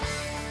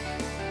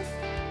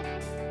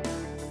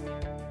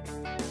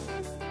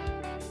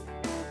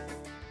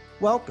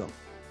Welcome.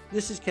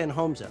 This is Ken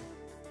Homza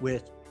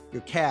with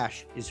Your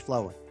Cash is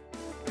Flowing.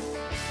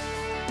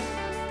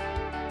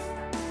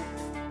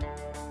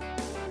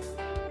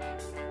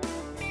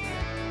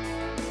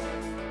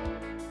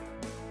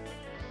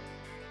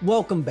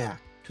 Welcome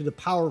back to the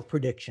power of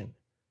prediction,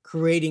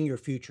 creating your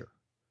future.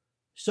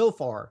 So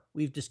far,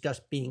 we've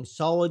discussed being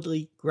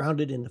solidly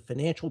grounded in the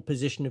financial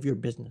position of your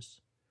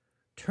business,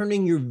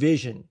 turning your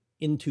vision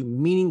into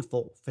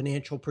meaningful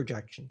financial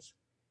projections,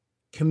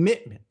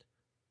 commitment,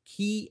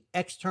 key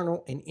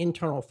external and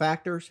internal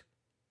factors,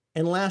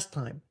 and last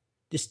time,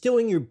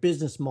 distilling your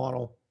business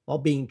model while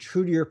being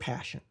true to your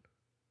passion.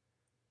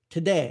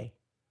 Today,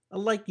 I'd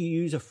like to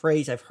use a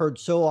phrase I've heard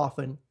so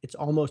often, it's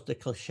almost a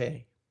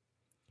cliche.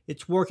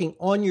 It's working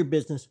on your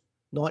business,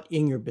 not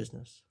in your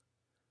business.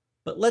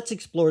 But let's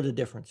explore the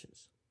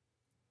differences.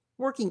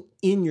 Working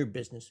in your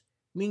business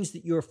means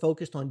that you are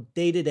focused on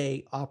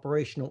day-to-day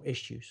operational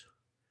issues.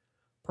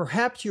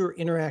 Perhaps you're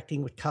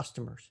interacting with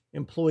customers,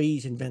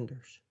 employees, and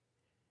vendors.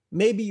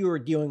 Maybe you are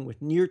dealing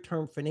with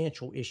near-term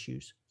financial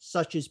issues,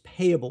 such as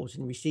payables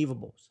and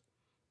receivables.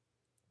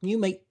 You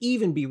may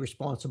even be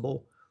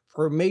responsible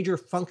for a major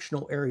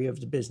functional area of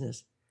the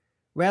business,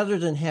 rather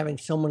than having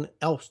someone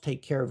else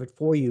take care of it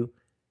for you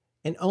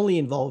and only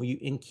involve you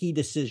in key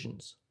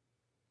decisions.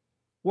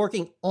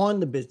 Working on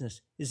the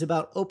business is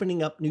about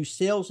opening up new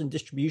sales and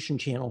distribution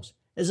channels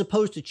as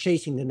opposed to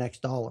chasing the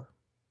next dollar.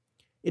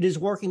 It is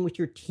working with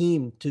your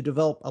team to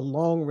develop a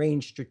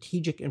long-range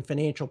strategic and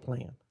financial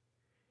plan.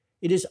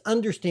 It is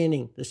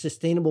understanding the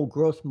sustainable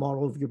growth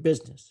model of your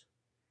business.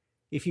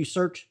 If you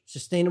search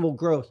sustainable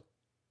growth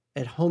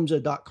at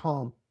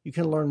homza.com, you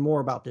can learn more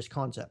about this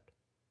concept.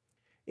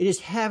 It is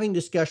having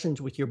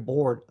discussions with your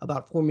board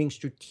about forming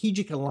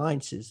strategic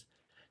alliances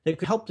that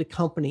could help the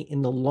company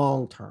in the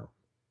long term.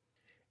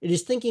 It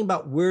is thinking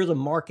about where the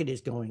market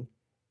is going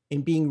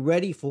and being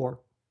ready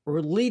for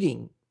or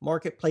leading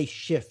marketplace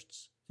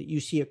shifts that you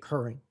see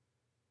occurring.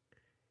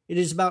 It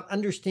is about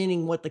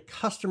understanding what the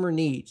customer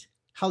needs,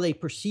 how they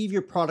perceive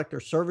your product or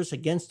service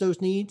against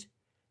those needs,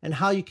 and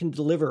how you can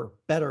deliver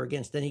better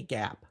against any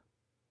gap.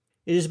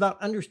 It is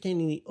about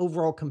understanding the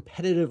overall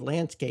competitive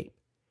landscape,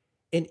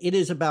 and it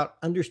is about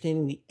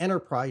understanding the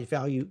enterprise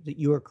value that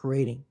you are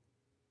creating.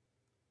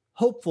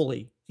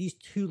 Hopefully, these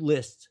two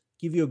lists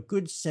give you a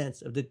good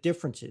sense of the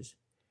differences,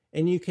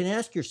 and you can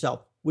ask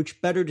yourself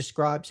which better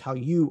describes how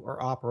you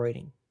are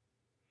operating.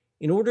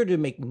 In order to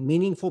make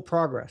meaningful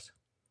progress,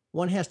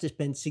 one has to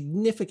spend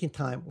significant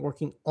time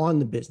working on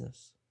the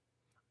business.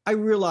 I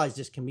realize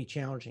this can be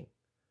challenging,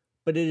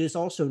 but it is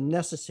also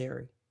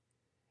necessary,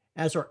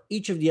 as are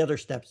each of the other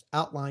steps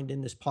outlined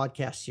in this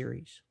podcast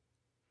series.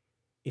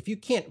 If you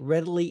can't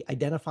readily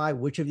identify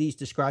which of these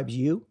describes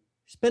you,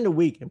 spend a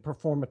week and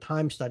perform a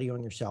time study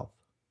on yourself.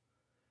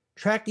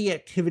 Track the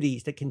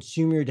activities that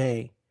consume your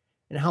day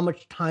and how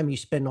much time you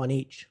spend on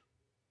each.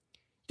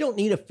 You don't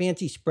need a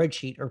fancy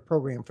spreadsheet or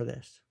program for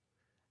this.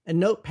 A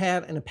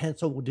notepad and a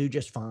pencil will do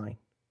just fine.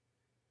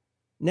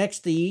 Next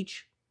to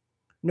each,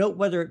 note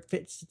whether it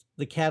fits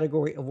the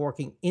category of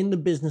working in the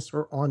business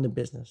or on the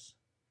business.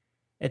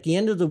 At the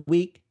end of the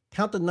week,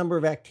 count the number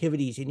of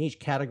activities in each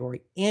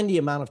category and the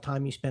amount of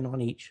time you spend on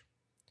each.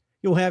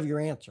 You'll have your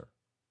answer.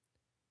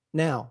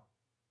 Now,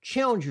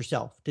 challenge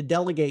yourself to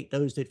delegate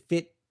those that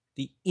fit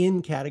the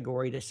in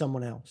category to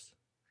someone else.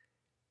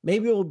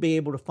 Maybe you'll be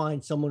able to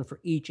find someone for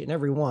each and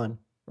every one,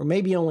 or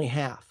maybe only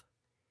half.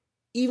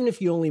 Even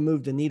if you only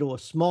move the needle a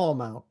small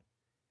amount,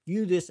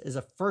 view this as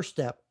a first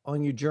step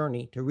on your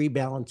journey to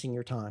rebalancing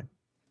your time.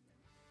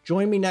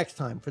 Join me next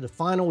time for the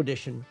final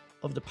edition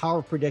of The Power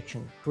of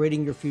Prediction,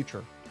 Creating Your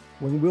Future,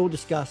 when we'll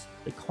discuss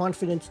the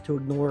confidence to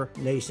ignore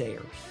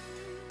naysayers.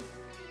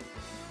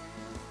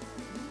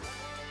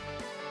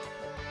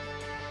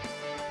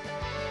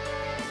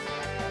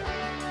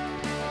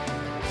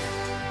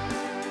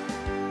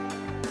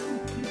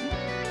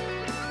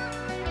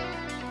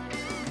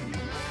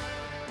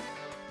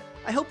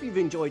 I hope you've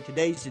enjoyed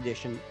today's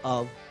edition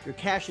of Your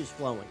Cash is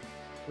Flowing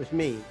with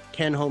me,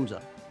 Ken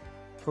Homza.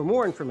 For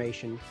more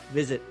information,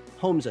 visit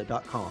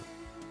homza.com.